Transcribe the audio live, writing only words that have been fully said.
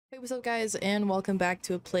Hey, what's up guys, and welcome back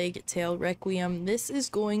to A Plague Tale Requiem. This is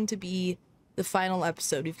going to be the final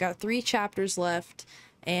episode. We've got 3 chapters left,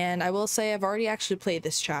 and I will say I've already actually played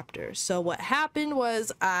this chapter. So what happened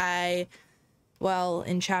was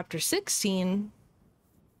in chapter 16,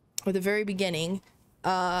 or the very beginning,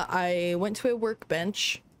 I went to a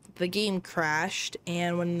workbench, the game crashed,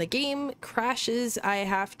 and when the game crashes, I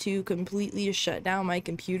have to completely shut down my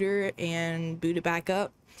computer and boot it back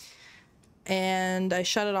up. And I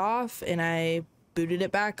shut it off and I booted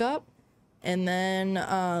it back up, and then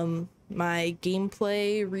my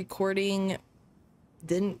gameplay recording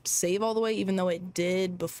didn't save all the way, even though it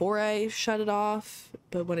did before I shut it off.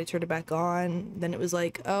 But when I turned it back on, then it was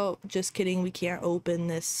like, oh, just kidding, we can't open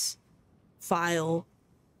this file.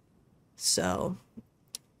 So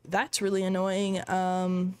that's really annoying.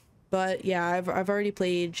 But yeah, I've already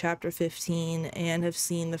played chapter 15 and have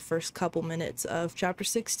seen the first couple minutes of chapter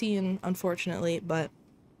 16, unfortunately. But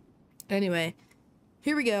anyway,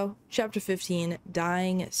 here we go. Chapter 15,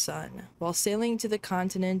 Dying Sun. While sailing to the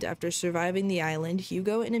continent after surviving the island,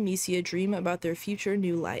 Hugo and Amicia dream about their future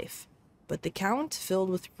new life. But the Count, filled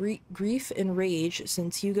with grief and rage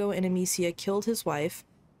since Hugo and Amicia killed his wife,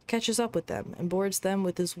 catches up with them and boards them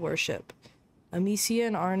with his warship. Amicia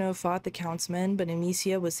and Arno fought the Count's men, but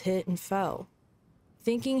Amicia was hit and fell.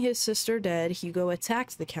 Thinking his sister dead, Hugo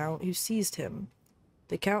attacked the Count, who seized him.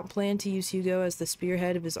 The Count planned to use Hugo as the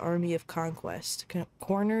spearhead of his army of conquest.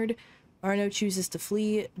 Cornered, Arno chooses to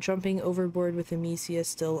flee, jumping overboard with Amicia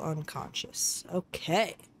still unconscious.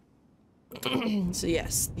 Okay. So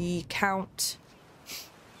yes, the Count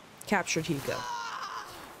captured Hugo.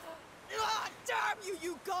 Damn you,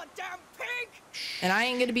 you goddamn pig! And I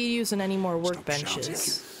ain't gonna be using any more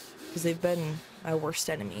workbenches, because they've been my worst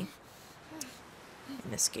enemy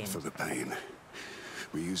in this game. For the pain,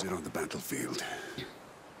 we use it on the battlefield.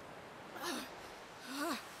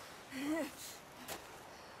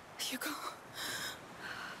 Hugo.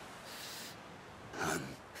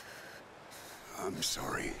 I'm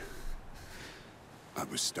sorry. I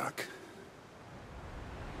was stuck.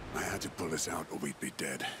 I had to pull us out or we'd be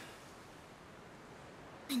dead.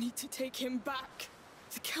 We need to take him back.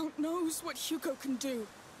 The Count knows what Hugo can do.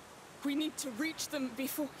 We need to reach them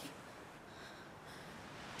before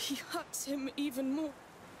he hurts him even more.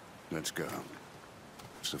 Let's go.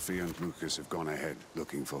 Sophia and Lucas have gone ahead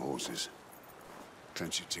looking for horses.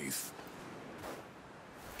 Clench your teeth.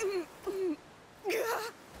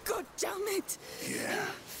 God damn it! Yeah.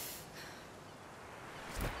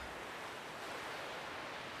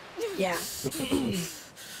 Yeah.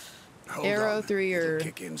 Hold Arrow on. through your It'll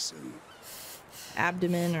kick in soon.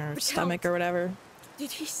 abdomen or stomach or whatever.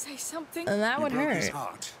 Did he say something? And that would He broke his hurt.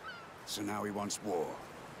 heart, so now he wants war.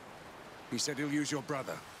 He said he'll use your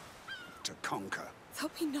brother to conquer.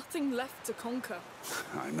 There'll be nothing left to conquer.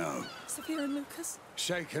 I know. Sophia and Lucas?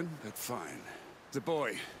 Shaken, but fine. The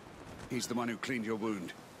boy, he's the one who cleaned your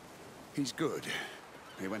wound. He's good.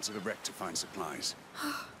 He went to the wreck to find supplies.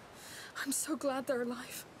 I'm so glad they're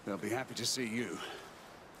alive. They'll be happy to see you.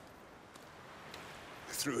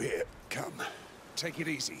 Through here. Come. Take it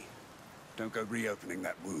easy. Don't go reopening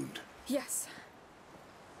that wound. Yes.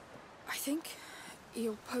 I think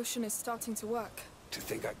your potion is starting to work. To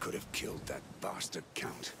think I could have killed that bastard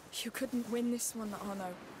Count. You couldn't win this one,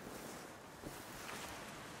 Arno.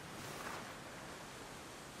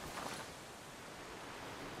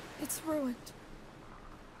 It's ruined.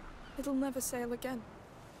 It'll never sail again.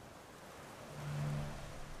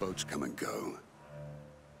 Boats come and go.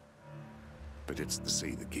 But it's the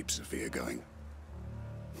sea that keeps Sophia going.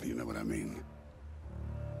 You know what I mean?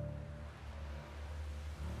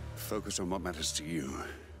 Focus on what matters to you.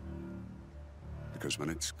 Because when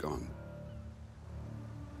it's gone...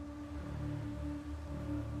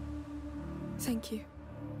 Thank you.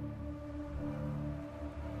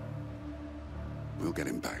 we'll get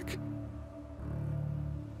him back.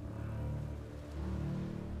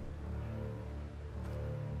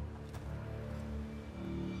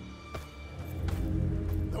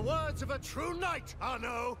 The words of a true knight,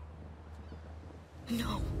 Arno!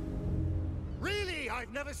 No. Really,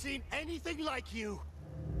 I've never seen anything like you.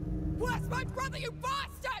 Where's my brother, you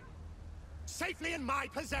bastard? Safely in my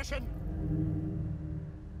possession.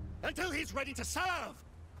 Until he's ready to serve.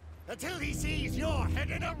 Until he sees your head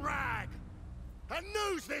in a rag. And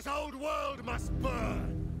knows this old world must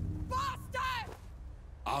burn. Bastard!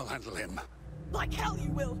 I'll handle him. Like hell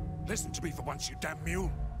you will. Listen to me for once, you damn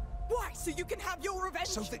mule. Why? So you can have your revenge?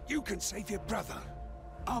 So that you can save your brother.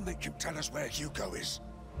 I'll make you tell us where Hugo is.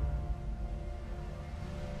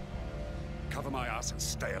 Cover my ass and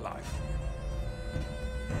stay alive.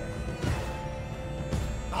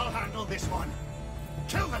 I'll handle this one.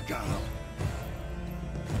 Kill the girl!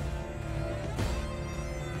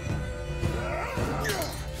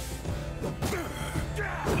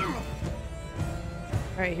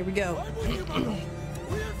 Alright, here we go.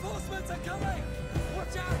 Reinforcements are coming!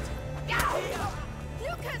 Watch out!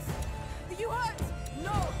 Lucas! You hurt?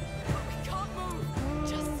 No! We can't move!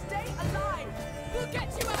 Just stay alive! We'll get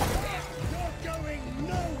you out of here! You're going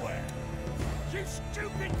nowhere! You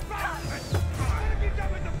stupid bastard! What have you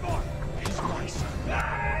done with the boy? He's my son.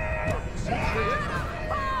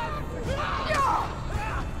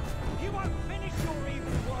 You won't finish your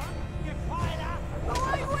evil work, you fighter!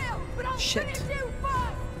 Oh, I will! But I'll Shit. finish you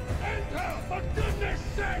first! Enter, for goodness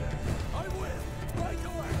sake! I will, right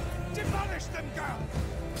away! Demolish them, girl!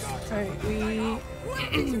 Alright, Why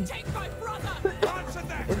did you take my brother? Answer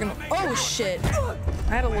that! we're gonna. Oh shit! I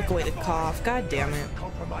had to look away to cough. God damn it.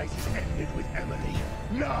 Compromise is ended with Emily.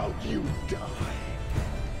 Now you die.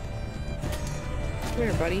 Come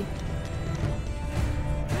here, buddy.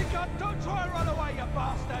 Pick up! Don't try and run away, you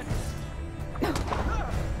bastard!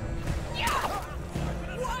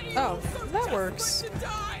 Why are you Oh, so that desperate works. to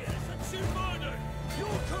die? Innocents you murdered!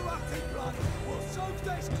 Your corrupted blood will soak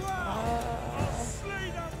this ground! I'll slay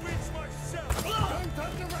that witch myself! Don't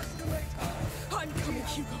underestimate her! I'm coming,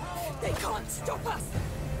 Hugo. They can't stop us.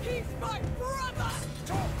 He's my brother.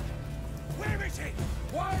 Talk! Where is he?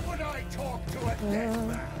 Why would I talk to a dead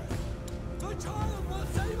man? The child will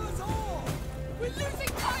save us all! We're losing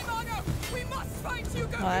time, Argo. We must find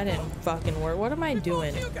Hugo. Oh, that didn't fucking work. What am I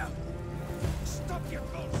doing? Hugo. Stop your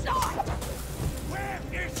bullshit! Ah! Where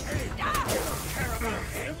is he? You don't care about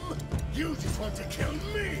him! You just want to kill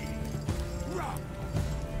me! Run!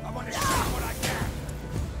 I want to show what I can!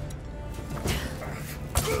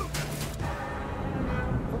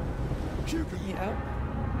 Hugo! Yep.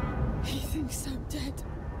 He thinks I'm dead.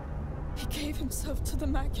 He gave himself to the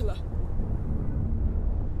macula.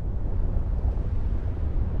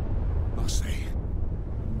 Marseille.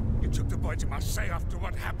 You took the boy to Marseille after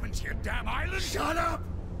what happened to your damn island? Shut up!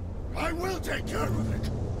 I will take care of it!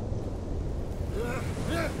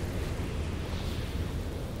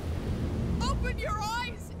 Open your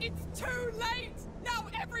eyes. It's too late. Now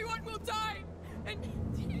everyone will die. And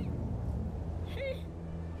he...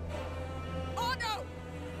 Argo!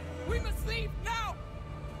 We must leave now.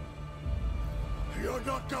 You're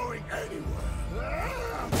not going anywhere!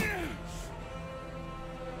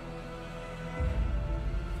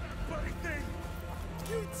 Bloody thing!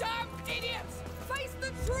 You damn idiots! Face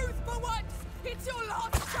the truth for once. It's your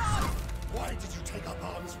last chance. Why did you take up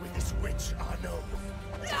arms with this witch, Arno?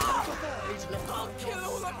 I'll kill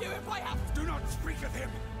all of you if I have to. Do not speak of him!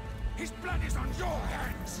 His blood is on your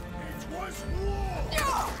hands! It was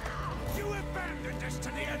war! You abandoned us to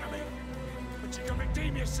the enemy! But you can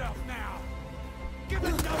redeem yourself now! Give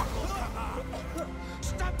a noble command!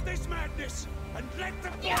 Stop this madness! And let the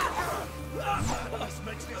boy go! Madness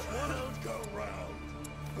makes this world go round,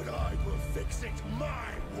 but I will fix it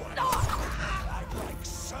my way. I'd like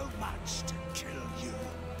so much to kill you.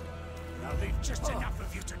 I'll leave just enough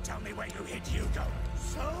of you to tell me where you hid Hugo.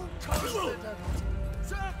 So confident.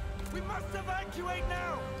 Sir, we must evacuate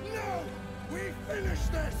now. No! We finish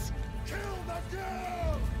this! Kill the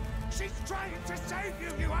girl! She's trying to save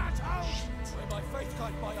you, you asshole! May my faith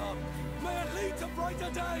guide my arm. May it lead to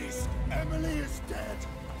brighter days! Emily is dead.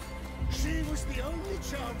 She was the only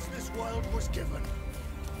chance this world was given.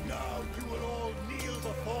 Now you will all kneel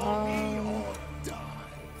before me or die.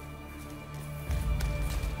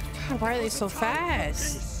 God, why are they so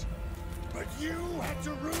fast? But you had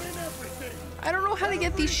to ruin everything. I don't know how to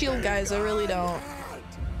get these shield guys. I really don't.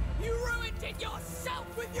 You ruined it yourself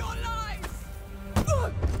with your lies.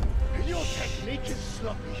 Your technique is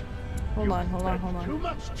sloppy. Hold on, hold on, Spent hold on. Too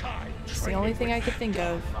much time. It's the only thing I could think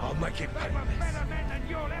of. I'll make it They were better men than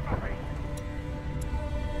you'll ever be!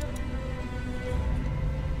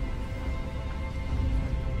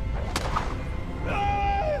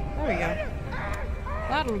 There we go.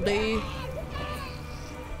 That'll do.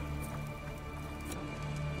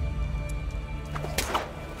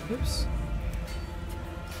 Oops.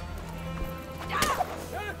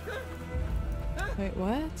 Wait,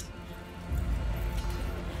 what?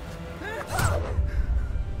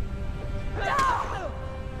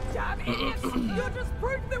 Damn idiots! You're just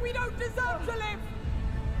proof that we don't deserve to live.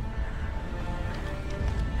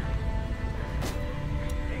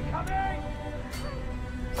 Incoming!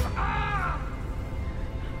 Ah!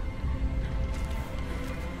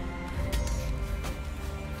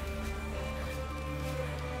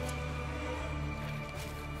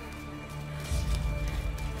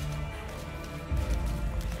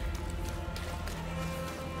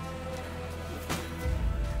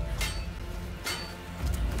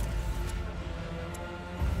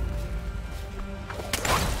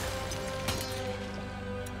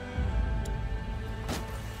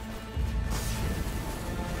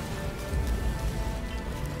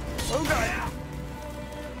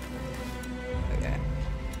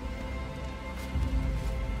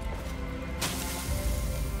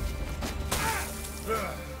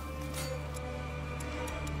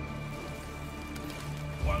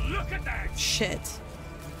 shit.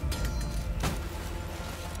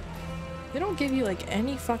 They don't give you like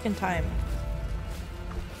any fucking time.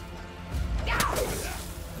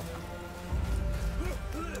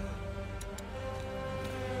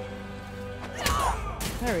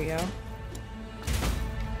 There we go.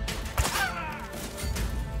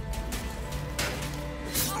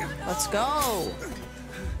 Let's go.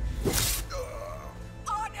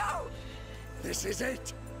 Oh no! This is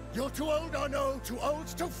it. You're too old, or no? Too old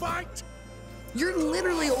to fight? You're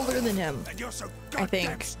literally older than him. And you're so I think.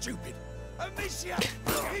 goddamn stupid. Amicia,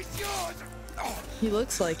 he's yours. He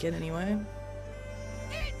looks like it anyway.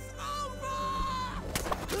 It's over!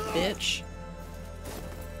 Bitch.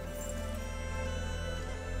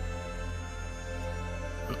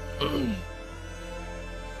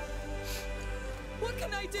 What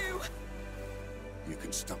can I do? You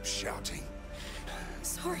can stop shouting.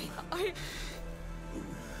 Sorry,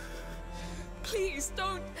 Please,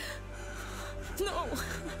 don't... No.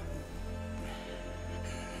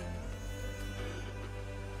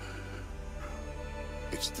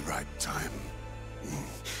 It's the right time.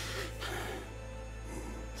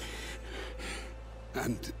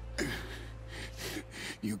 And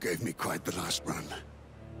you gave me quite the last run.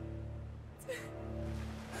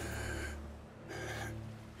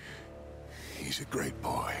 He's a great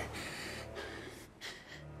boy.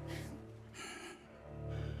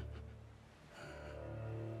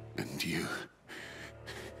 And you...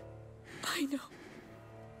 I know.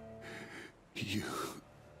 You...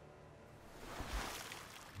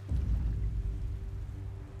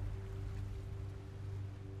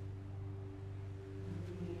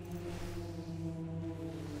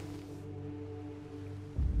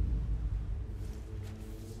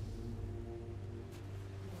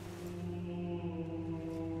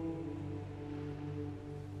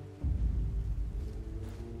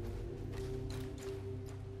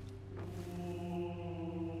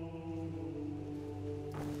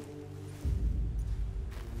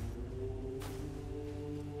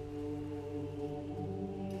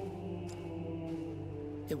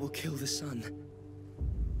 It will kill the sun.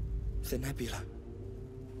 The nebula.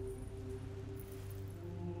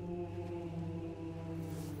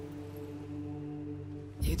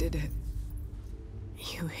 You did it.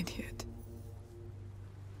 You idiot.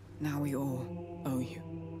 Now we all owe you.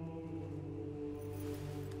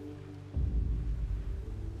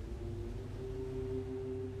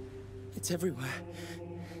 It's everywhere.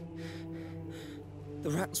 The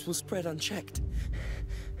rats will spread unchecked.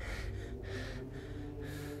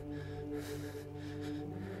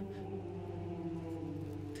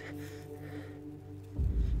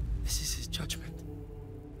 This is his judgment.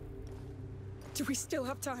 Do we still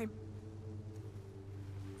have time?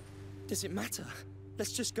 Does it matter?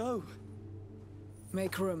 Let's just go.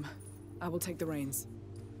 Make room. I will take the reins.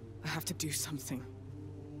 I have to do something.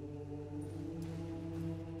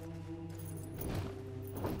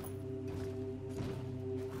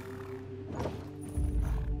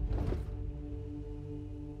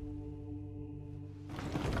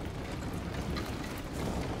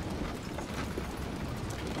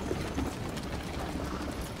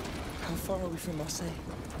 How far are we from Marseille?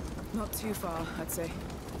 Not too far, I'd say.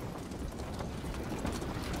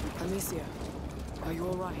 Amicia, are you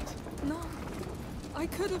all right? No. I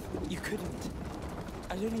could have... You couldn't.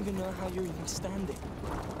 I don't even know how you're even standing.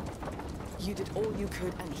 You did all you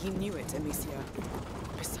could, and he knew it, Amicia.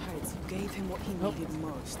 Besides, you gave him what he needed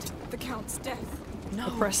most. The Count's death. No!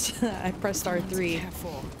 I pressed R3. Care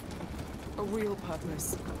for. A real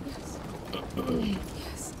purpose. Yes.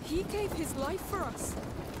 Yes. He gave his life for us.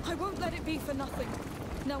 I won't let it be for nothing.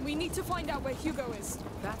 Now we need to find out where Hugo is.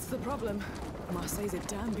 That's the problem. Marseille's a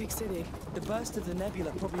damn big city. The burst of the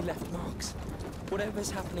nebula probably left marks. Whatever's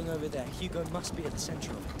happening over there, Hugo must be at the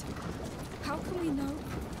center of it. How can we know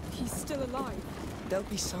he's still alive? There'll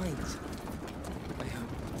be signs. I hope.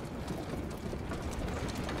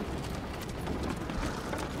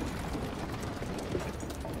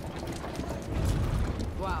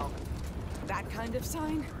 Wow. That kind of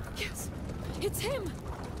sign? Yes. It's him.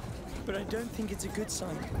 But I don't think it's a good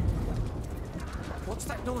sign. What's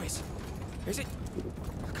that noise? Is it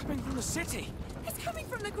coming from the city? It's coming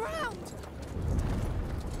from the ground.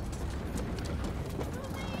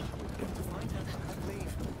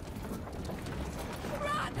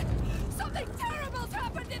 Run! Something terrible's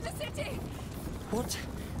happened in the city. What?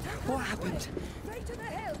 What happened? Straight to the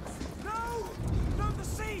hills. No! No, the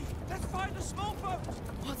sea! Let's find a small boat!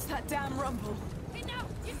 What's that damn rumble? Enough!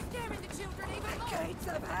 You're scaring the children even more. The gates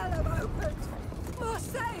of hell have opened.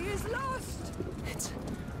 Marseille is lost. It's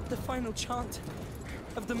the final chant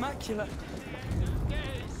of the macula.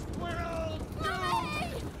 Mommy!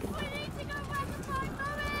 We need to go back.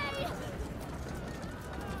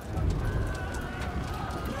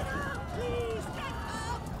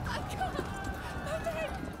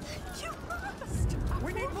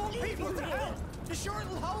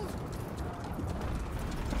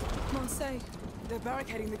 They're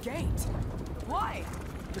barricading the gate. Why?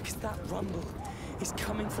 Because that rumble is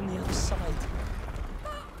coming from the other side.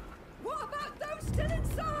 What about those still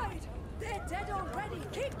inside? They're dead already.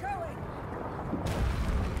 Keep going.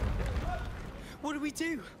 What do we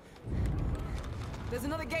do? There's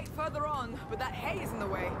another gate further on, but that hay is in the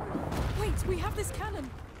way. Wait, we have this cannon.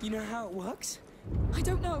 You know how it works? I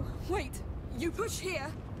don't know. Wait, you push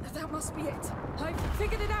here. That must be it. I've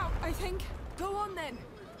figured it out, I think. Go on then.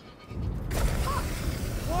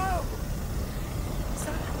 Whoa! Is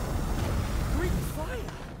that Greek fire?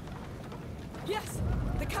 Yes,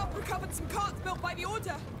 the Count recovered some carts built by the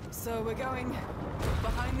Order. So we're going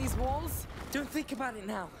behind these walls? Don't think about it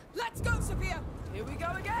now. Let's go, Sophia. Here we go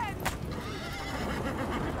again.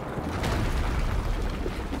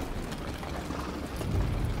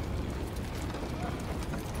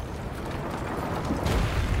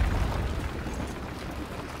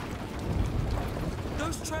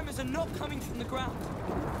 Those tremors are not coming from the ground.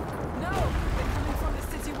 No, they're coming from the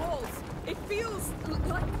city walls. It feels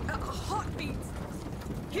like a heartbeat.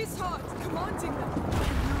 His heart commanding them. Can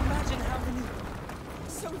you imagine how many...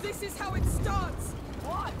 So this is how it starts.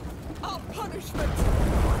 What? Our punishment.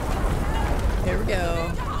 Here we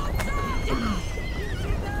go.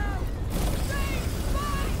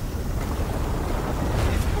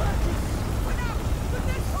 It's working! But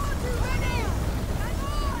there's far too many. Hang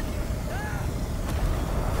on.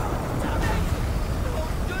 Damn it! Oh,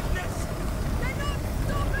 goodness! They're not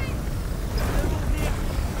stopping. They're all here.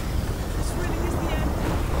 This really is the end.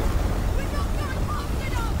 We're not going fast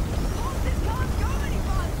enough. Horses can't go any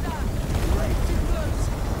faster. Way too close.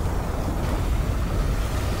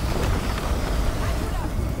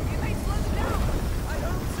 You may slow them down. I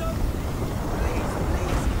hope so. Please,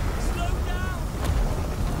 please, slow down.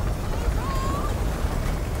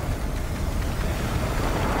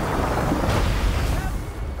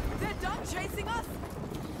 They're done chasing us.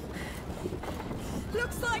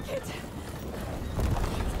 Looks like it.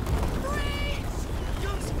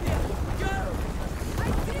 Go, Sophia, go! I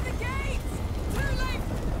see the gates. Too late.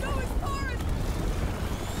 Go as far as.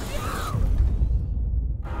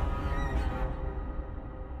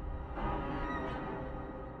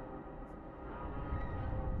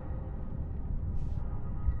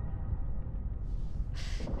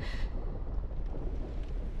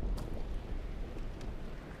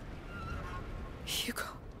 Hugo.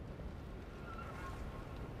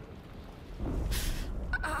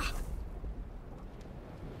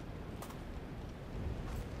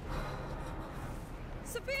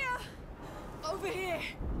 Sophia! Over here.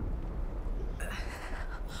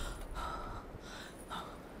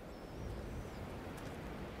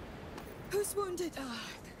 Who's wounded?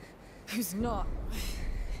 Who's not?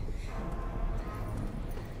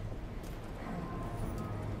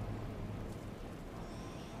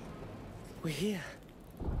 We're here.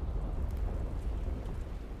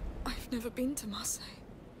 I've never been to Marseille.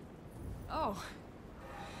 Oh.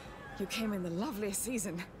 You came in the loveliest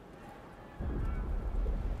season.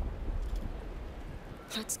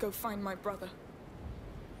 Let's go find my brother.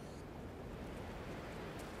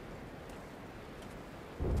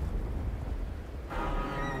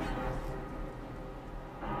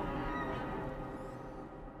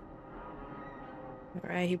 All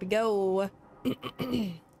right, here we go.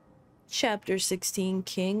 Chapter 16,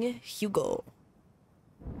 King Hugo.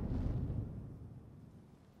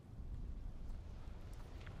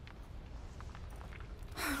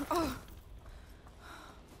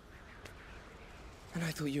 And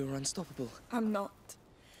I thought you were unstoppable. I'm not.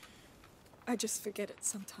 I just forget it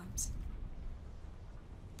sometimes.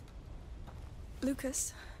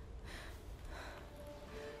 Lucas,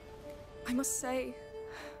 I must say,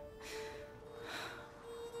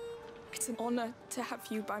 it's an honor to have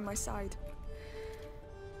you by my side.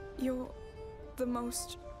 You're the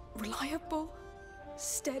most reliable,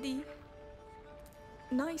 steady,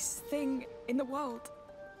 nice thing in the world.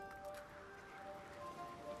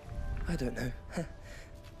 I don't know.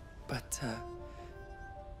 But,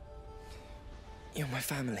 you're my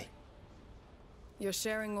family. You're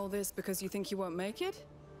sharing all this because you think you won't make it?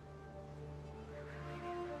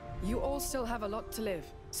 You all still have a lot to live,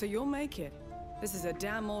 so you'll make it. This is a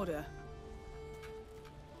damn order.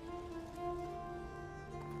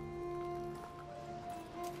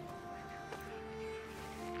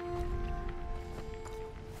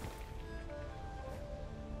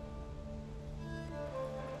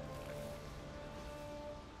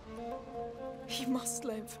 He must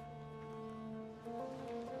live.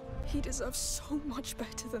 He deserves so much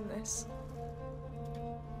better than this.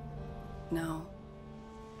 Now,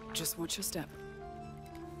 just watch your step.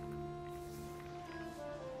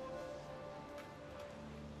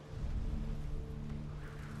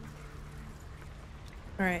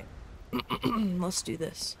 Alright. Let's do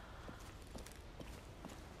this.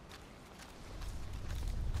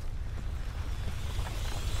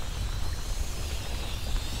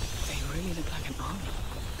 They really look like an army.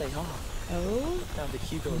 They are. Oh Now that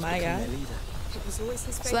Hugo has my become God. their leader. It was always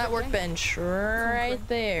his So that favorite game. workbench right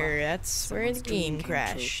there, that's where the someone's dream game came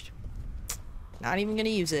crashed. Not even gonna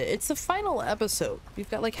use it. It's the final episode. We've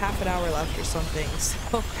got like half an hour left or something,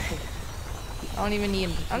 so I don't even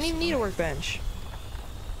need a workbench.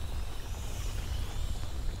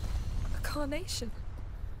 A carnation.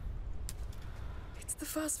 It's the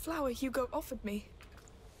first flower Hugo offered me.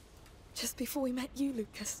 Just before we met you,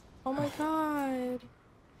 Lucas. Oh my god.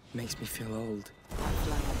 Makes me feel old.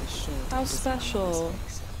 How special.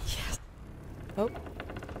 Yes. Oh.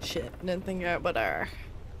 Shit. Didn't think I would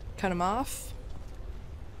cut him off.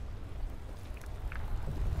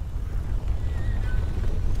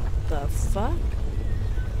 The fuck?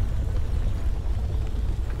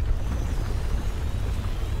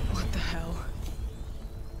 What the hell?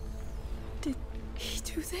 Did he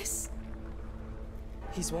do this?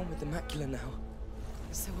 He's one with the macula now.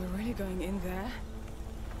 So we're really going in there?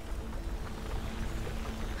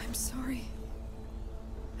 I'm sorry.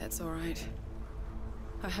 That's all right.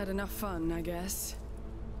 I had enough fun, I guess.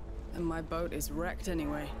 And my boat is wrecked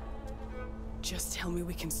anyway. Just tell me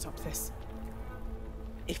we can stop this.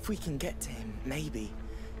 If we can get to him, maybe.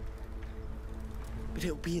 But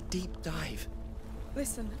it'll be a deep dive.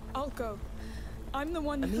 Listen, I'll go. I'm the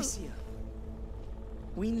one who... Amicia.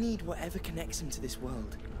 We need whatever connects him to this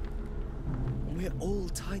world. And we're all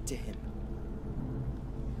tied to him.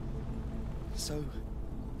 So...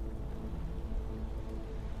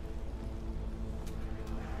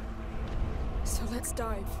 So let's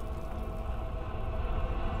dive.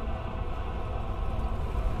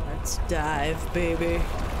 Let's dive, baby.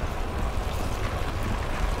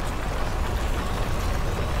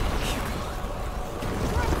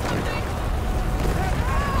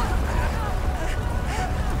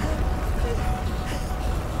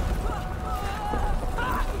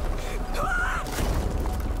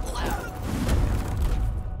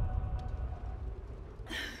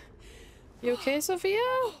 You okay, Sophia?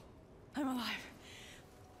 I'm alive.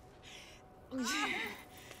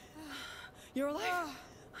 You're alive?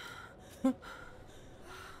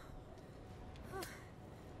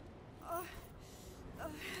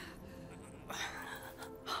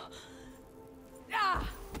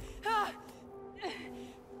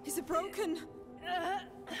 Is it broken?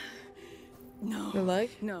 No. Your leg?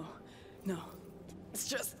 No. No. It's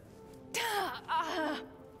just...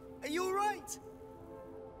 Are you alright?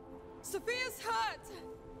 Sophia's hurt!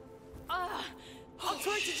 I'll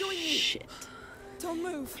try to join you! Shit. Don't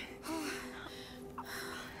move.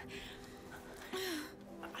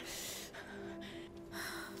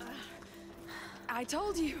 I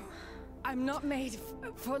told you. I'm not made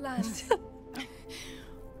for land.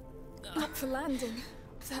 Not for landing,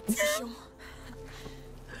 that's for sure.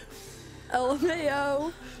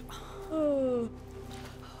 LMAO. Oh.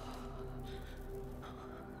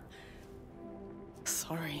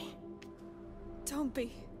 Sorry. Don't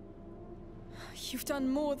be. You've done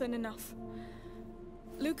more than enough.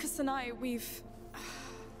 Lucas and I, we've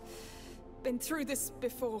been through this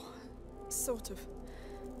before, sort of.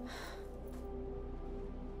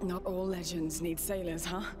 Not all legends need sailors,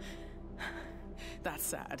 huh? That's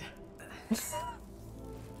sad.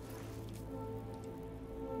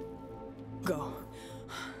 Go.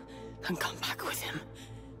 And come back with him.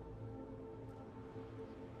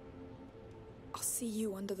 I'll see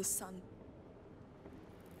you under the sun.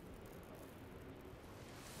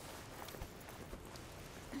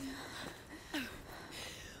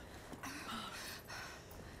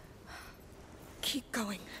 Keep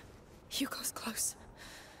going. Hugo's close.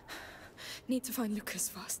 Need to find Lucas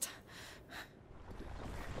first.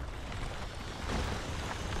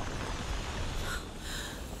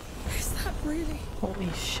 Is that really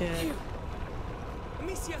Holy shit. you?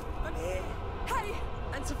 Amicia, I'm here! Hey!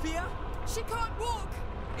 And Sophia? She can't walk!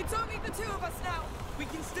 It's only the two of us now! We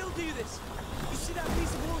can still do this! You see that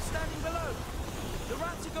piece of wall standing below? The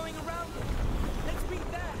rats are going around it! Let's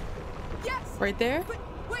meet there! Yes! Right there? But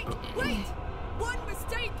wait! One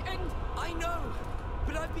mistake and... I know!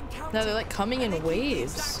 But I've been counting. No, they're like coming in and they keep the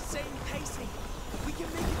waves. exact same pacing. We can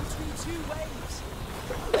make it between two waves.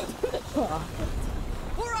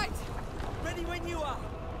 All right! Ready when you are.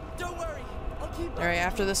 Don't worry. I'll keep. Alright,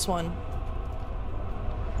 after this one.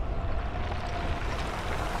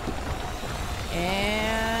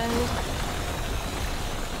 And...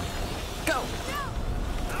 Go!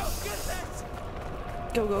 Oh, goodness!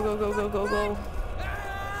 Go, go, go, go, go, go, go.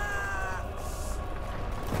 Ah!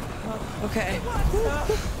 Oh. Okay.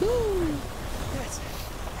 Yes.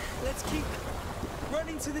 Let's keep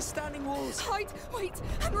running to the standing walls. Hide, wait,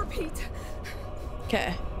 and repeat.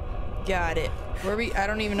 Okay. Got it. Where we? I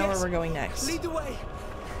don't even know Yes. where we're going next. Lead the way.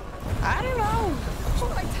 I don't know. All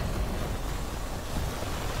right.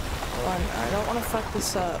 Hold on. I don't want to fuck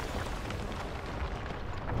this up.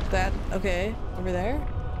 That okay? Over there.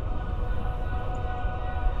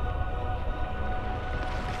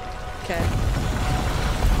 Okay.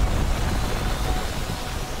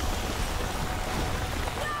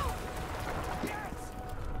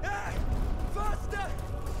 Faster!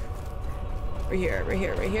 Right here. Right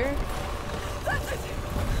here. Right here.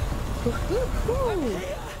 Woo-hoo-hoo.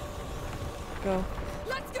 Go.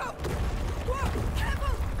 Let's go. Whoa,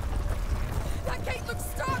 careful. That gate looks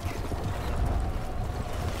stuck.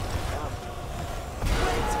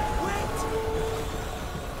 Wait!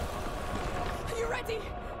 Are you ready?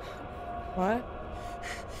 What?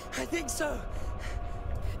 I think so.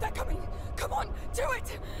 They're coming. Come on, do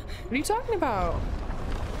it. What are you talking about?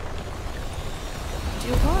 Do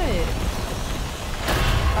what?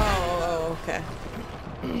 Oh, okay.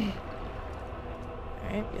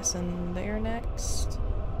 Alright, guessing they're next.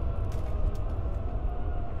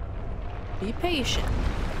 Be patient.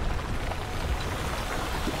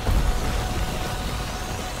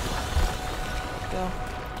 Go.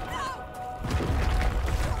 No.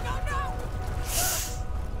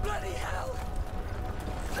 Bloody hell.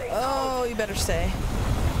 Please, Oh, you better stay.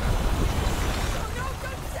 no,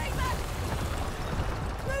 don't say that.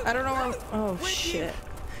 I don't know where. Oh shit.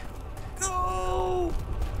 No!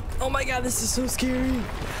 Oh my god, this is so scary.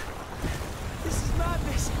 This is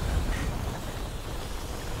madness.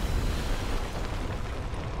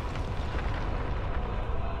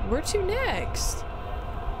 Where to next?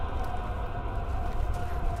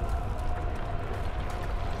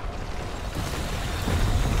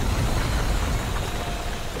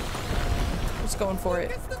 Just going for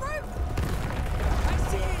it. It's the roof. I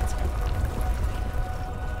see it.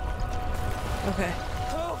 Okay.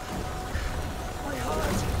 Oh, my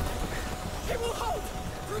heart. It will hold.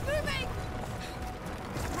 We're moving.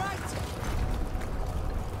 Right.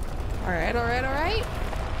 Alright, alright, alright.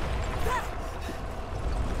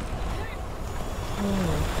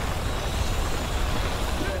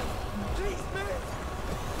 Please move.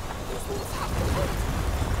 These walls have to hold.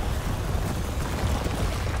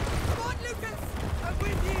 Come on, Lucas. I'm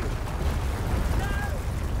with you. No.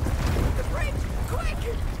 The bridge, quick.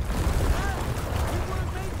 We won't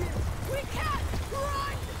make it. We can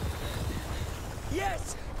run. Yes.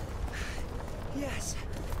 Yes.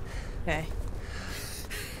 Okay.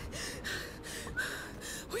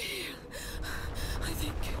 I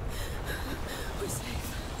think we're safe.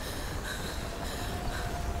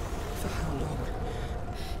 For how long?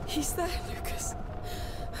 He's there, Lucas.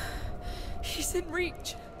 He's in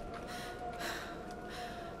reach.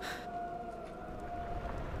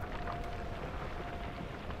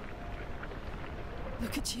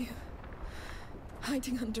 Look at you,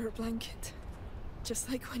 hiding under a blanket, just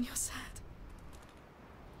like when you're sad.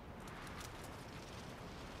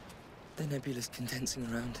 The nebula's condensing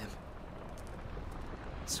around him.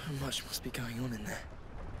 So much must be going on in there.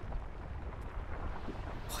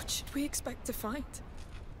 What should we expect to find?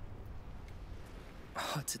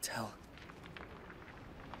 Hard to tell.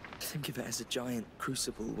 Think of it as a giant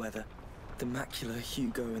crucible where the macula,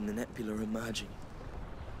 Hugo, and the nebula are merging.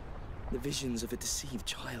 The visions of a deceived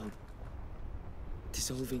child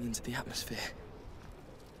dissolving into the atmosphere,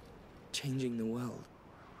 changing the world.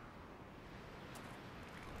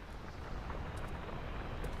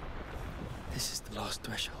 This is the last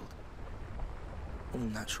threshold. All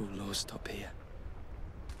natural laws stop here.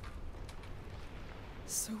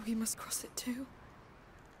 So we must cross it too?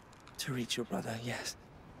 To reach your brother, yes.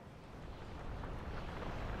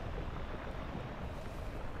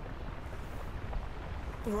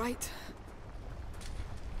 Right.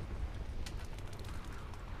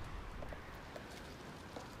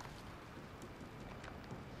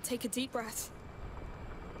 Take a deep breath.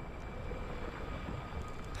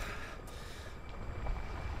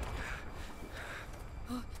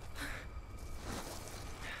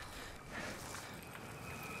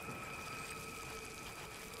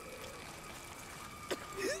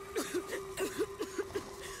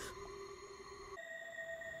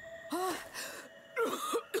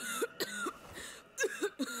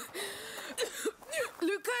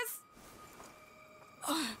 Lucas!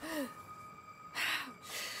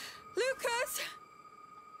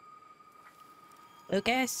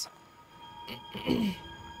 Lucas! Lucas.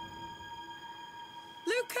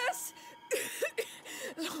 Lucas!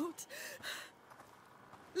 Lord.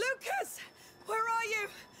 Lucas! Where are you?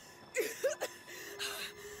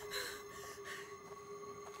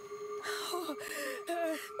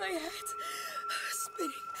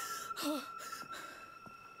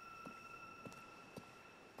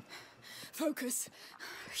 Focus.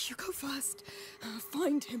 You go first.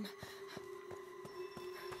 Find him.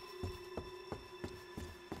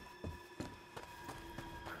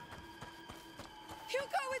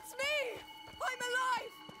 Hugo, it's me! I'm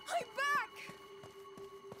alive! I'm back!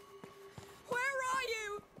 Where are you?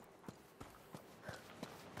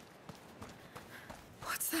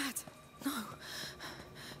 What's that? No.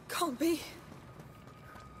 Can't be.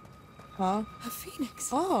 Huh? A phoenix.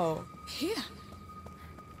 Oh. Here.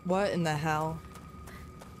 What in the hell?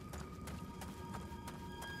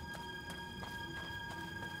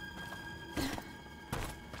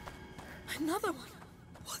 Another one.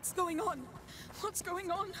 What's going on? What's going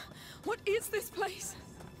on? What is this place?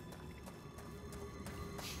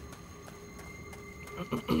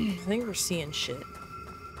 I think we're seeing shit.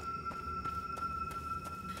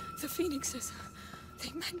 The phoenixes.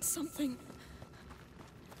 They meant something.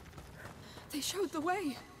 They showed the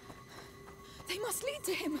way. They must lead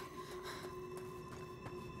to him.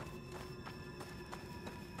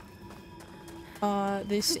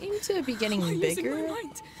 They seem to be getting Am I losing bigger. my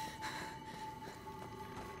mind?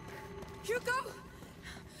 Hugo,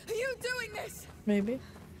 are you doing this? Maybe.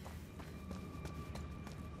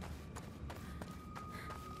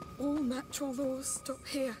 All natural laws stop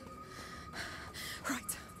here.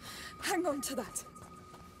 Right. Hang on to that.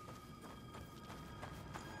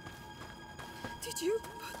 Did you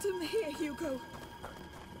put them here, Hugo?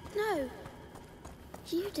 No.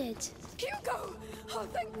 You did. Hugo! Oh,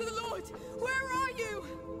 thank the Lord! Where are you?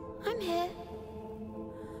 I'm here.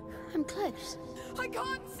 I'm close. I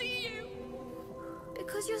can't see you!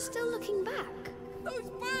 Because you're still looking back. Those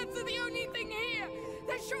birds are the only thing here!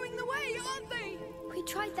 They're showing the way, aren't they? We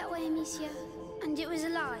tried that way, Amicia, and it was a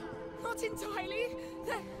lie. Not entirely.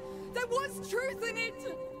 There was truth in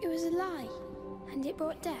it! It was a lie, and it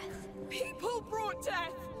brought death. People brought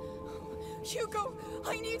death! Hugo,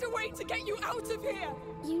 I need a way to get you out of here!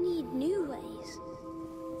 You need new ways.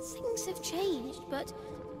 Things have changed, but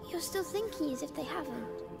you're still thinking as if they haven't.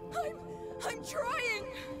 I'm trying!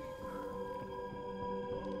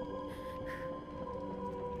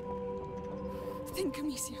 Think,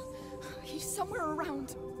 Amicia. He's somewhere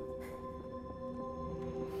around.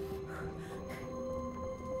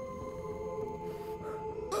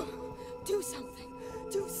 Do something!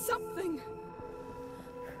 Do something!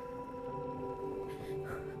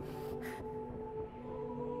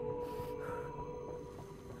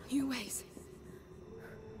 New ways.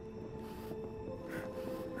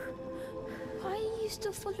 Why are you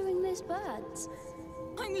still following those birds?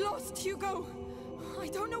 I'm lost, Hugo! I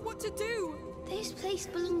don't know what to do! This place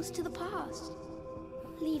belongs to the past.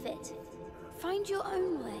 Leave it. Find your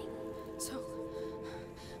own way. So,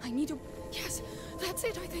 I need a... Yes, that's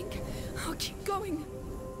it, I think. I'll keep going.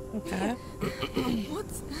 Okay.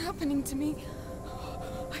 What's happening to me?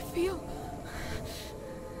 I feel...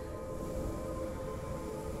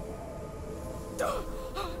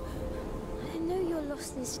 I know you're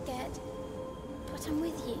lost and scared, but I'm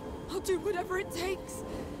with you. I'll do whatever it takes.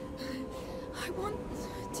 I want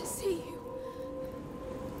to see you.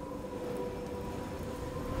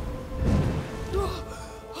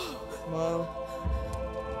 Whoa.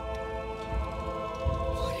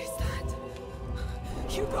 What is that?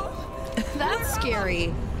 Hugo! That's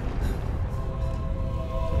scary.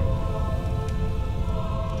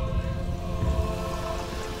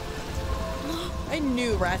 I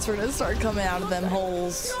knew rats were gonna start coming out of them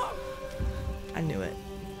holes. No! I knew it.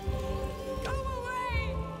 Go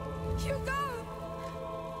away! Hugo!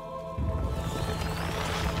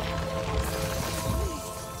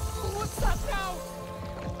 What's that now?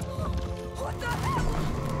 What the hell?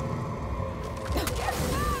 Get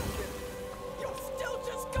back! You're still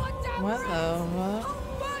just goddamn What rats! the? I'll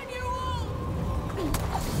burn you all!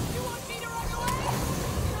 You want me to run away?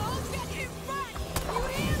 I'll get you back! You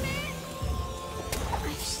hear me?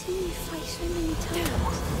 I've seen you fight so many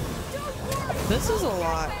times. Don't worry! This is a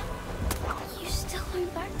lot. You still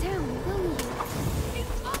won't back down, will you?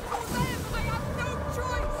 It's up for them! I have no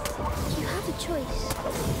choice! You have a choice,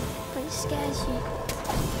 but it scares you.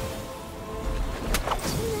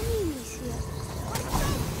 Too many, Amicia. I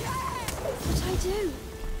don't care! But I do.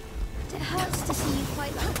 It hurts to see you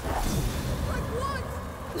fight like that. Like what?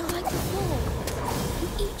 Not like before.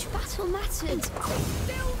 And each battle mattered.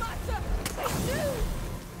 Still matter! They do!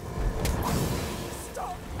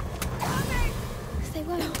 Stop coming! They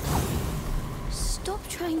won't. Stop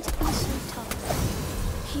trying to be so tough.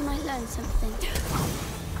 You might learn something. Do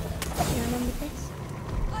you remember this?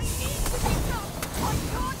 I need to be tough! I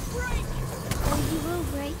can't break! Oh, you will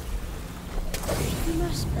break. You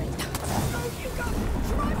must break. No, Hugo!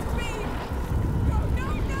 Trust me! No, no,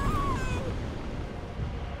 no!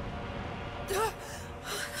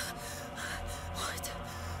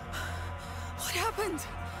 What happened?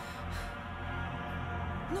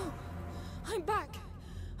 No, I'm back.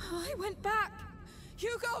 I went back.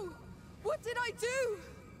 Hugo, what did I do?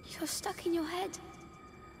 You're stuck in your head.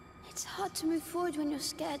 It's hard to move forward when you're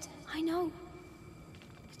scared. I know.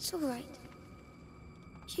 It's all right.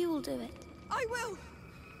 You will do it. I will.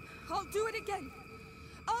 I'll do it again.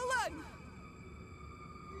 I'll learn.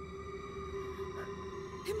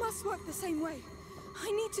 It must work the same way. I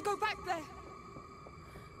need to go back there.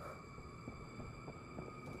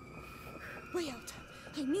 Way out.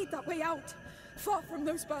 I need that way out. Far from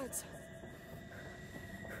those birds.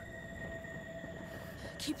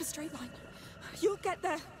 Keep a straight line. You'll get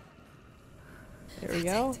there. There we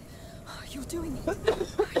go. You're doing it.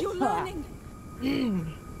 You're learning.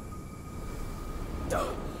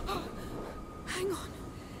 Hang on.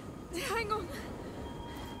 Hang on.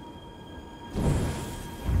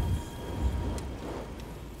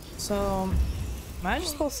 So, am I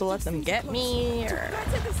just supposed to let them get me, or?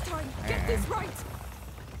 Better this time. Get this right.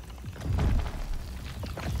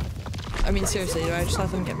 I mean, seriously, do I just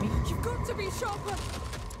let them get me? You've got to be sharper.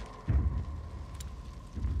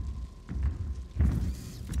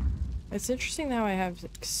 It's interesting now I have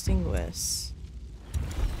extinguish.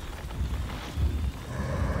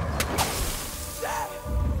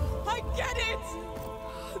 I get it.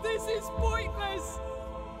 This is pointless.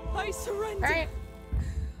 I surrender. All right.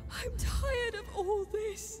 I'm tired of all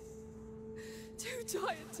this. Too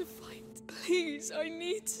tired to fight. Please, I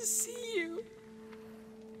need to see you.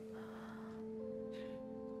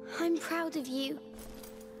 I'm proud of you.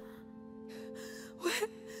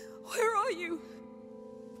 Where are you?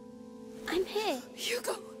 I'm here.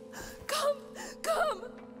 Hugo, come, come.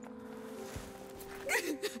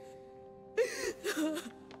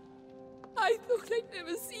 I thought I'd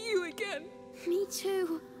never see you again. Me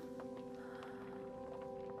too.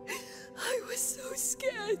 I was so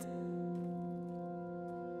scared.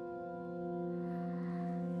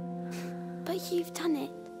 But you've done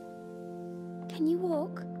it. Can you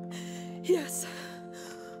walk? Yes.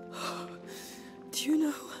 Do you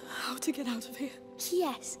know how to get out of here?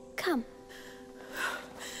 Yes. Come.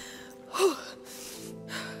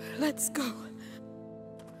 Let's go.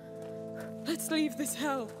 Let's leave this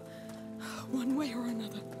hell. One way or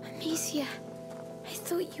another. Amicia, I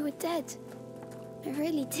thought you were dead. I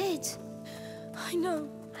really did. I know.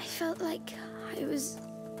 I felt like I was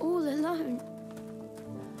all alone.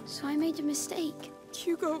 So I made a mistake.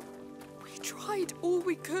 Hugo, we tried all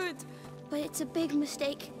we could. But it's a big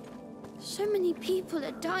mistake. So many people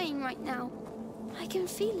are dying right now. I can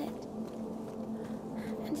feel it.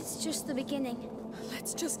 And it's just the beginning.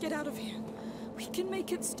 Let's just get out of here. We can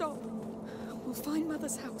make it stop. We'll find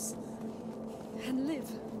Mother's house. And live.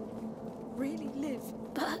 Really live.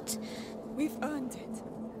 But we've earned it.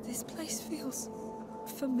 This place feels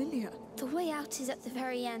familiar. The way out is at the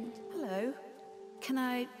very end. Hello. Can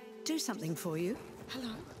I do something for you?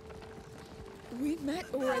 Hello. We met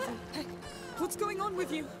already. Hey, what's going on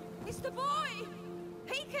with you? It's the boy!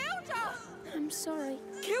 He killed her! I'm sorry.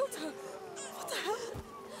 Killed her? What the hell?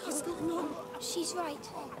 What's going on? She's right.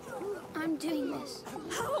 I'm doing this.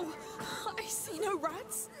 How? I see no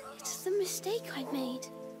rats. It's the mistake I made.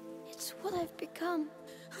 It's what I've become.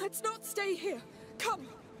 Let's not stay here. Come.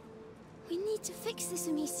 We need to fix this,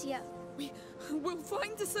 Amicia. We'll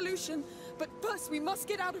find a solution, but first we must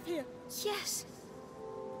get out of here. Yes.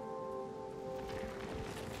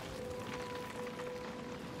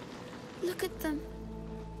 Look at them.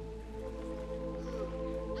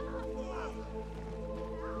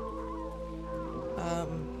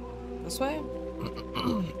 This way?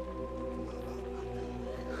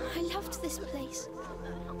 I loved this place.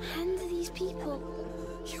 And these people.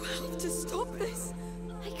 You have to stop this.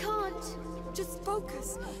 I can't. Just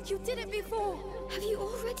focus. You did it before. Have you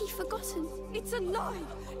already forgotten? It's a lie.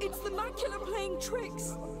 It's the macula playing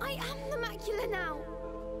tricks. I am the macula now.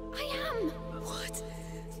 I am. What?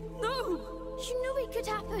 No. You knew it could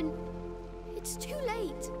happen. It's too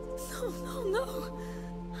late. No.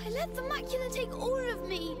 I let the macula take all of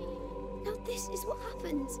me. Now this is what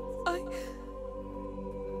happens.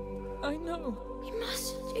 I know. We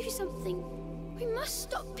must do something. We must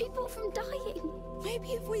stop people from dying. Maybe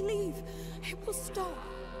if we leave, it will stop.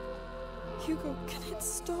 Hugo, can it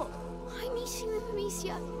stop? I'm eating them,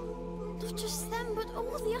 Amicia. Not just them, but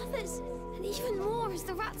all the others. And even more as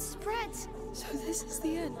the rats spread. So this is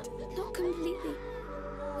the end? Not completely.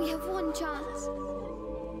 We have one chance.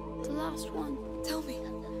 The last one. Tell me.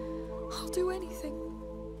 I'll do anything.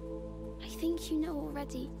 I think you know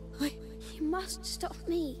already. You must stop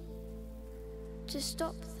me. To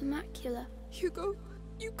stop the macula. Hugo,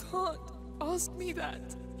 you can't ask me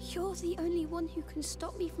that. You're the only one who can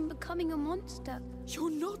stop me from becoming a monster.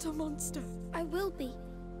 You're not a monster. I will be.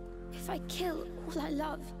 If I kill all I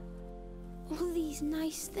love. All these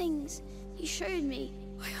nice things you showed me.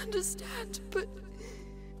 I understand, but...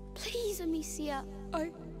 Please, Amicia.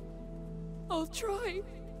 I'll try.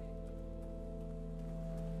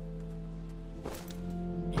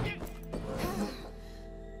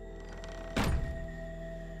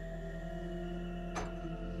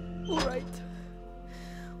 All right.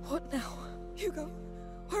 What now? Hugo,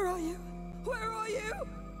 where are you? Where are you?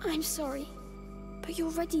 I'm sorry, but you're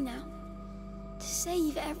ready now. To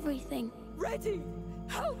save everything. Ready?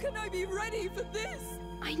 How can I be ready for this?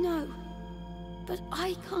 I know, but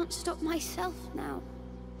I can't stop myself now.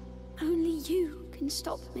 Only you can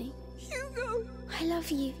stop me. Hugo! I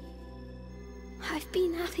love you. I've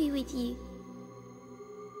been happy with you.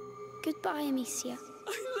 Goodbye, Amicia.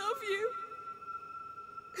 I love you.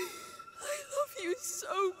 I love you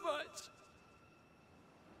so much.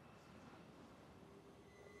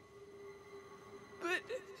 But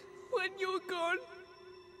when you're gone,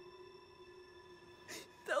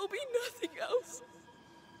 there'll be nothing else.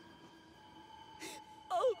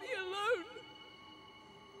 I'll be alone.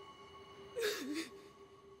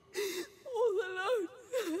 All alone.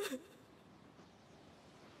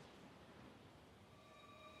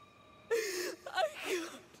 I can't.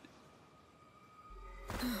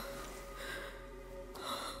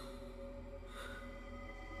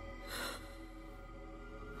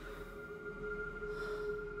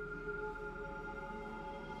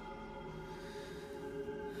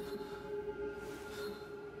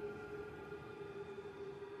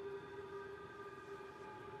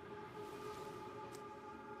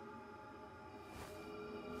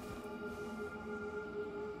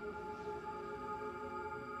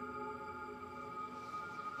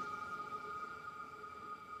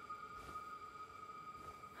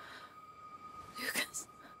 Lucas.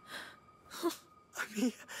 I'm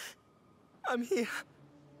here. I'm here.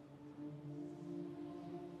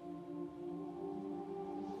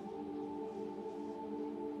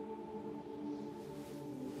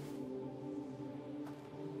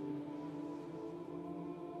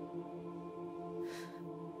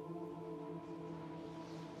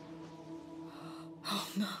 Oh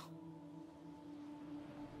no.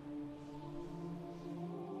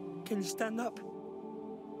 Can you stand up?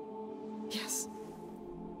 Yes.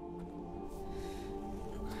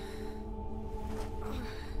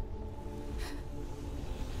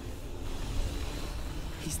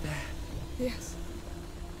 He's there. Yes.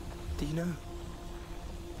 Do you know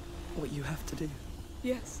what you have to do?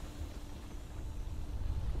 Yes.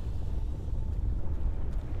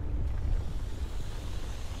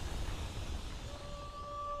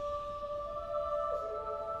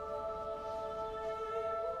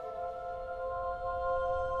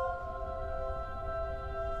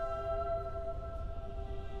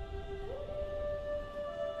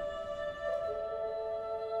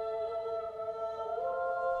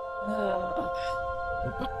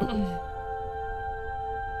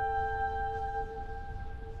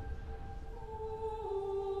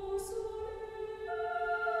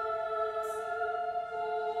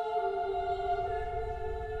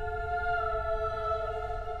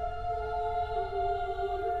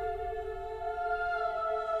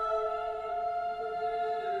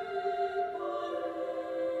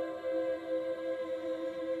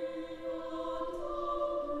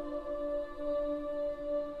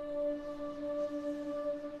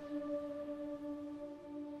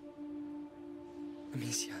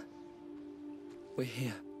 Amicia, we're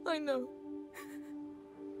here. I know.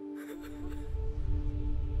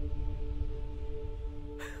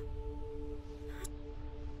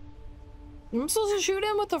 I'm supposed to shoot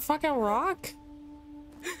him with a fucking rock?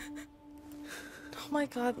 Oh my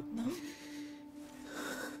god, no.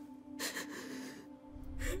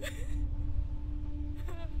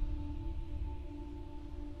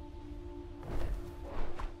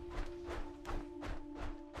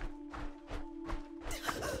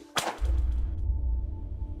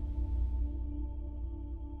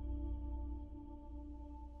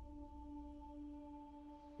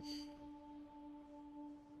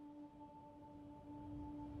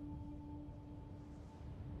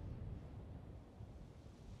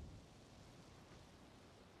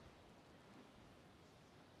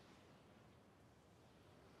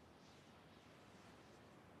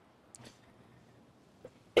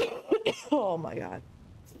 Oh my god.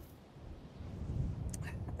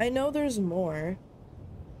 I know there's more.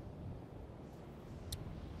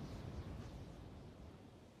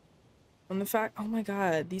 And the fact, oh my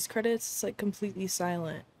god, these credits is like completely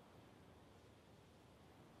silent.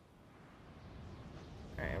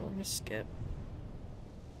 Alright, gonna skip.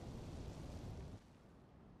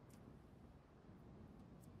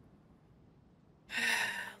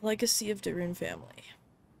 Legacy of the Rune family.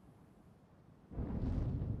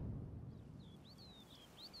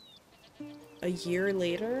 A year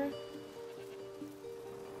later?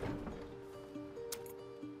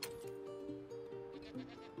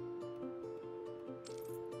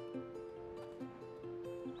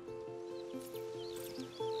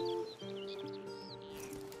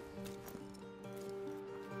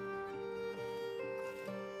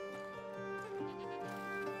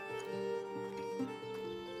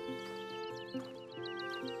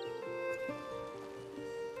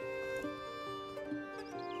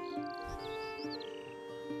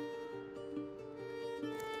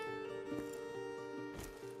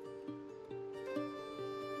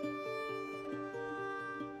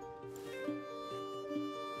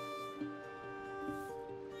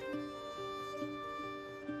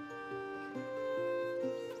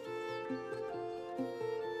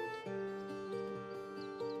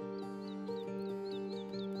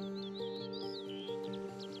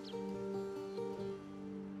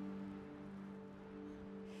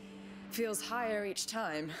 Feels higher each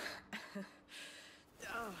time.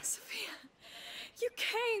 Oh, Sophia, you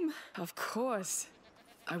came! Of course.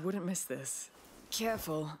 I wouldn't miss this.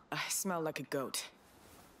 Careful, I smell like a goat.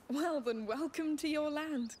 Well then, welcome to your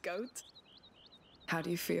land, goat. How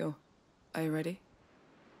do you feel? Are you ready?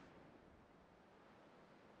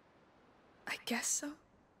 I guess so.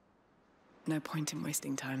 No point in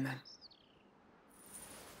wasting time then.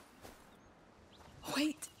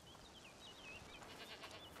 Wait.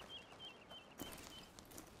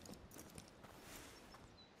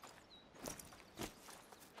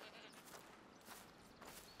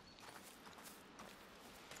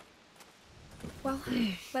 Well,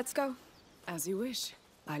 let's go. As you wish.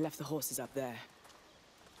 I left the horses up there.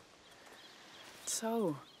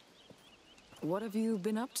 So, what have you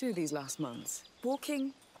been up to these last months?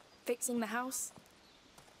 Walking, fixing the house,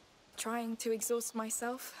 trying to exhaust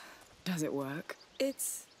myself. Does it work?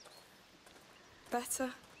 It's better.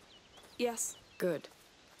 Yes. Good.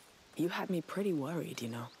 You had me pretty worried, you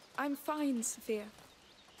know. I'm fine, Sophia.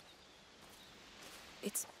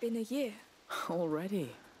 It's been a year. Already?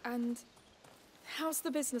 And how's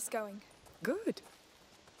the business going? Good.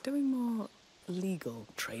 Doing more legal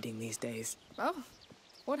trading these days. Oh,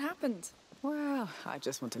 what happened? Well, I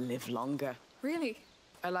just want to live longer. Really?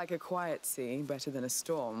 I like a quiet sea better than a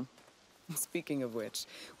storm. Speaking of which,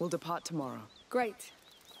 we'll depart tomorrow. Great.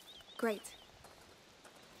 Great.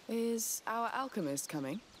 Is our alchemist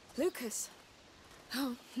coming? Lucas?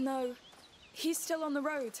 Oh, no. He's still on the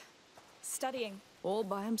road. Studying. All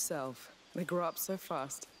by himself. They grow up so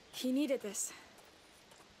fast. He needed this.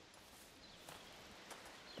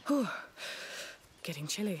 Whew. Getting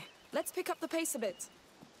chilly. Let's pick up the pace a bit.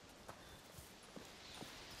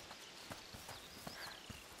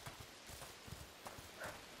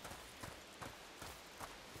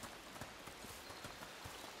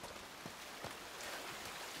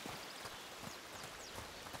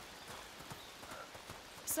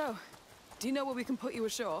 So, do you know where we can put you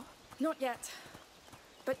ashore? Not yet.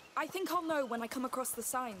 But I think I'll know when I come across the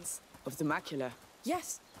signs. Of the macula?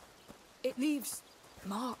 Yes. It leaves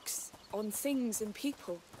marks on things and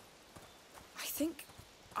people. I think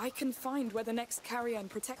I can find where the next carrier and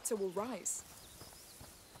protector will rise.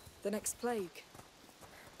 The next plague.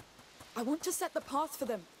 I want to set the path for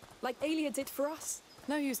them, like Aelia did for us.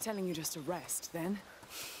 No use telling you just to rest, then.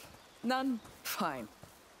 None. Fine.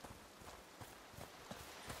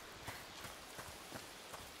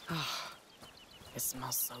 Ah, it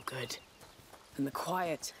smells so good. And the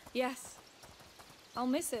quiet. Yes. I'll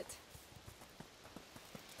miss it.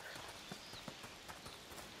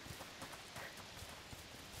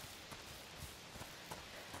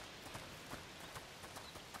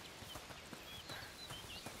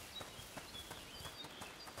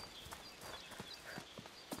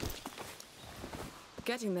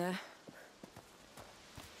 Getting there.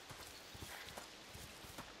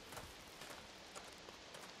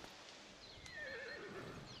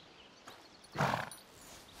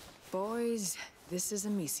 Boys, this is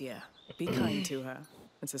Amicia. Be kind to her.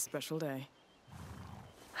 It's a special day.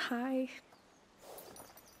 Hi.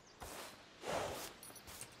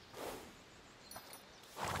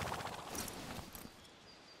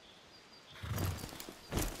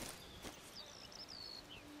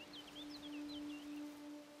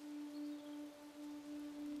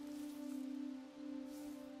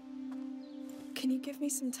 Can you give me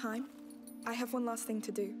some time? I have one last thing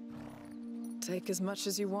to do. Take as much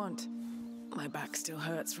as you want. My back still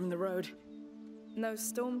hurts from the road. No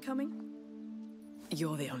storm coming?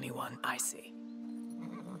 You're the only one I see.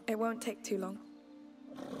 It won't take too long.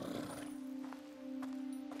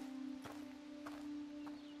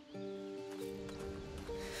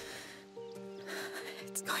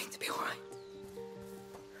 It's going to be all right.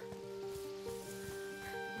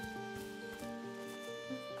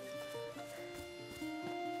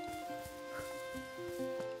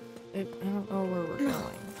 I don't know where we're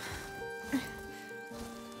going.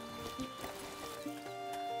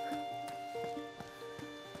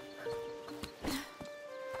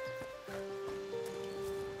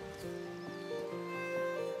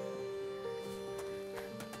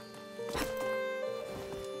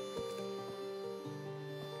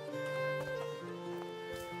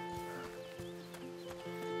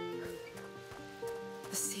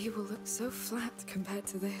 The sea will look so flat compared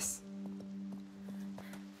to this.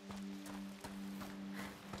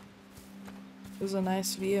 It was a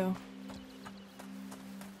nice view.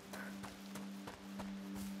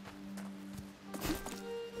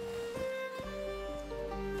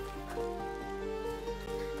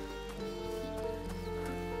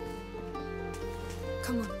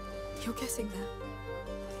 Come on, you're getting there.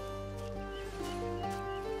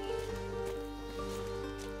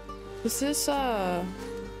 Is this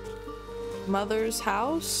Mother's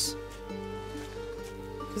house?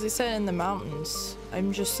 Because they said in the mountains.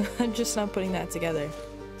 I'm just not putting that together.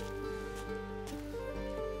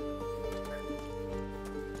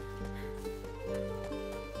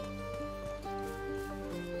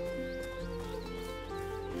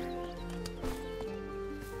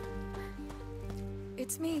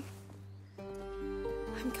 It's me.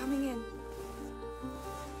 I'm coming in.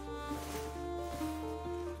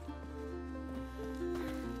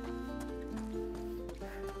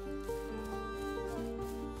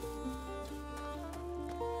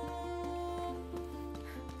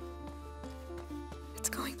 It's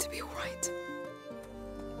going to be all right.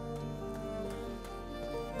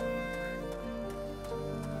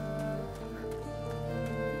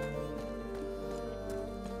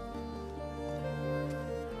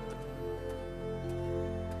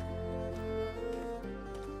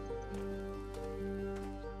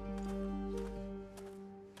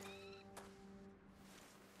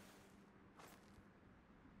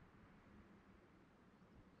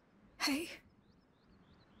 Hey.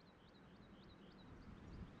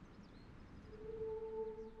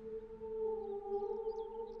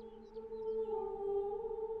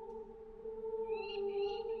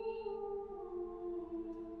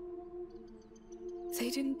 They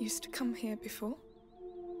didn't used to come here before.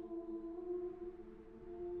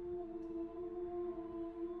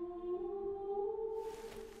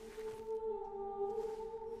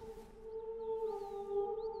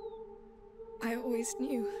 I always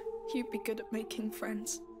knew you'd be good at making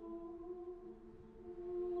friends.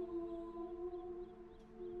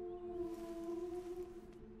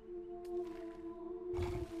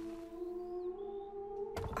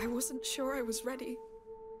 I wasn't sure I was ready,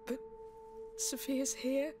 but Sophia's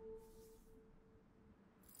here.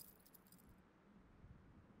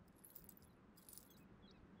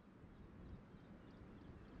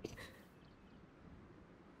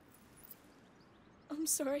 I'm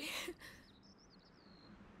sorry.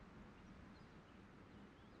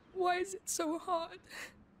 Why is it so hard?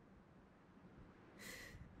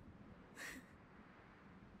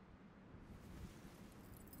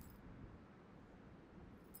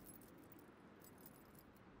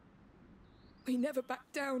 We never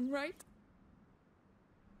backed down, right?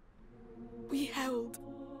 We held.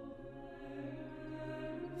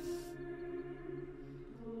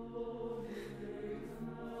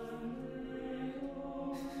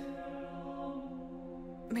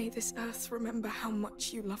 May this earth remember how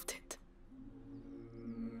much you loved it.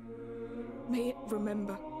 May it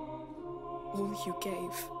remember all you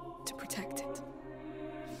gave to protect it.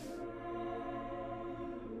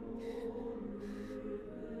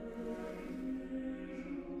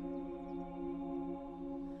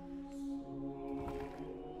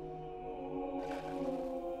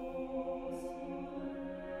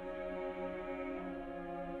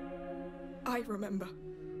 I remember.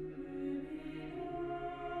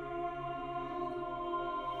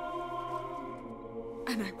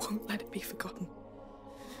 And I won't let it be forgotten.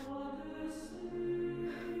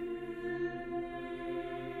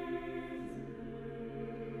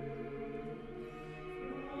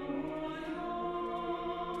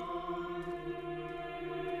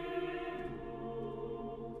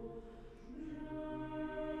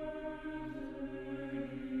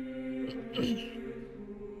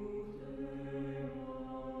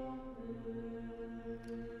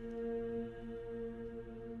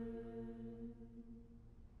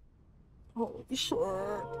 Oh,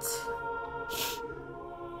 short.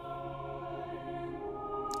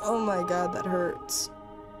 Oh my god, that hurts.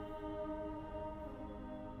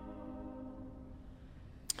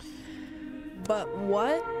 But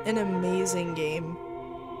what an amazing game.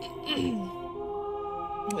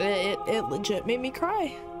 It legit made me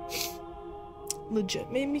cry. Legit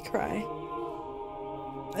made me cry.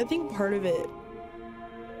 I think part of it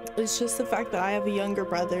is just the fact that I have a younger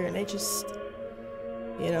brother and I just,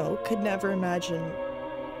 you know, could never imagine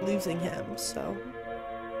losing him, so.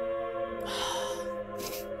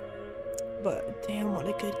 But damn, what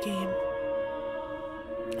a good game.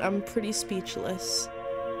 I'm pretty speechless.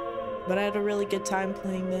 But I had a really good time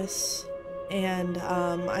playing this, and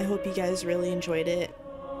I hope you guys really enjoyed it.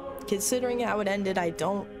 Considering how it ended, I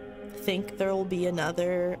don't think there will be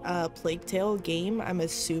another Plague Tale game. I'm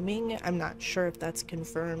assuming. I'm not sure if that's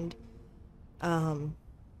confirmed. But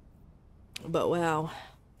wow.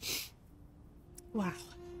 Wow.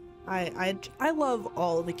 I love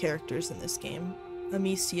all the characters in this game.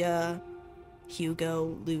 Amicia,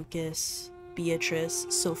 Hugo, Lucas, Beatrice,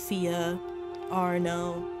 Sophia,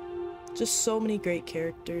 Arno. Just so many great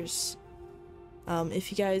characters.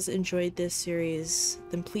 If you guys enjoyed this series,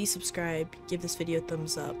 then please subscribe, give this video a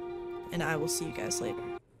thumbs up, and I will see you guys later.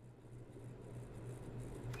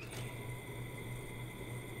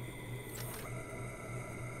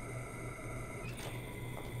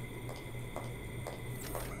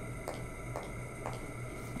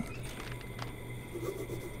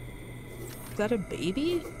 Is that a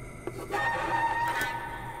baby?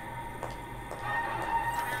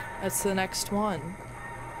 That's the next one.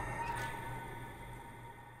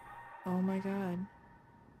 Oh my god.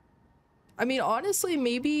 I mean, honestly,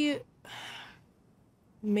 maybe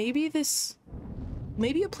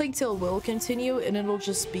a Plague Tale will continue and it'll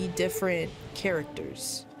just be different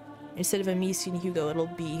characters. Instead of Amicia and Hugo, it'll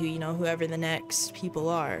be, you know, whoever the next people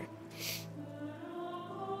are.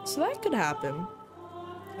 So that could happen.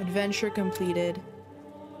 Adventure completed.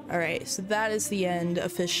 Alright, so that is the end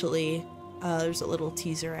officially. There's a little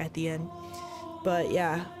teaser at the end. But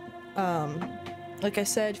yeah, like I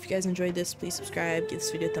said, if you guys enjoyed this, please subscribe, give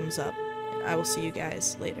this video a thumbs up, and I will see you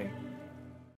guys later.